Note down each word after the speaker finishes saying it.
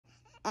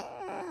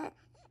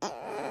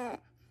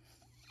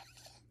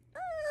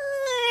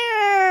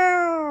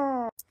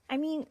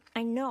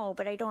I know,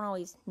 but I don't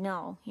always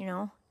know, you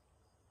know?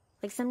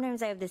 Like,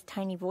 sometimes I have this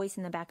tiny voice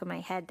in the back of my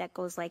head that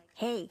goes like,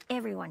 hey,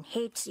 everyone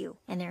hates you,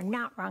 and they're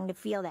not wrong to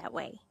feel that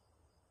way.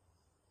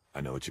 I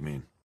know what you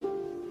mean.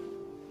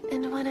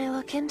 And when I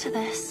look into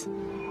this,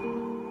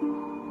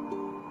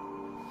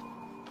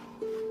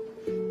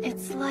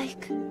 it's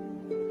like...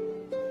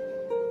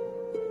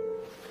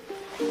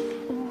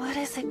 What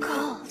is it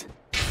called?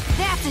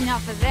 That's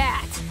enough of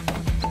that!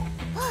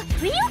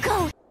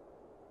 Ryuko!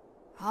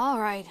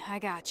 Alright, I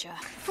gotcha.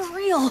 For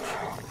real!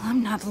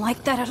 I'm not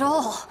like that at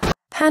all.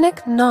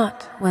 Panic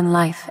not when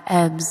life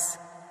ebbs.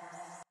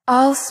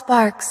 All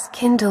sparks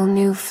kindle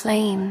new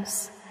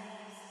flames.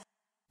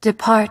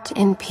 Depart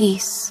in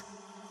peace.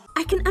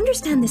 I can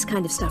understand this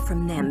kind of stuff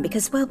from them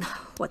because, well,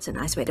 what's a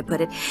nice way to put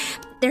it?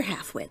 They're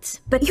half-wits.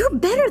 But you're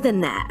better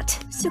than that.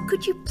 So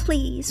could you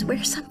please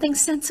wear something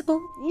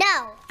sensible?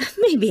 No!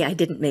 Maybe I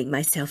didn't make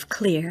myself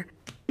clear.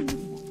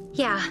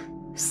 Yeah,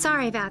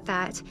 sorry about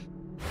that.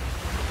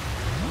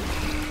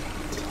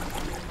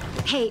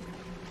 Hey,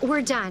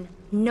 we're done.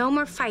 No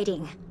more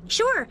fighting.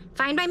 Sure,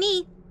 fine by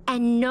me.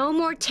 And no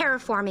more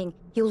terraforming.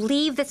 You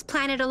leave this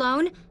planet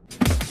alone?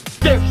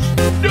 There's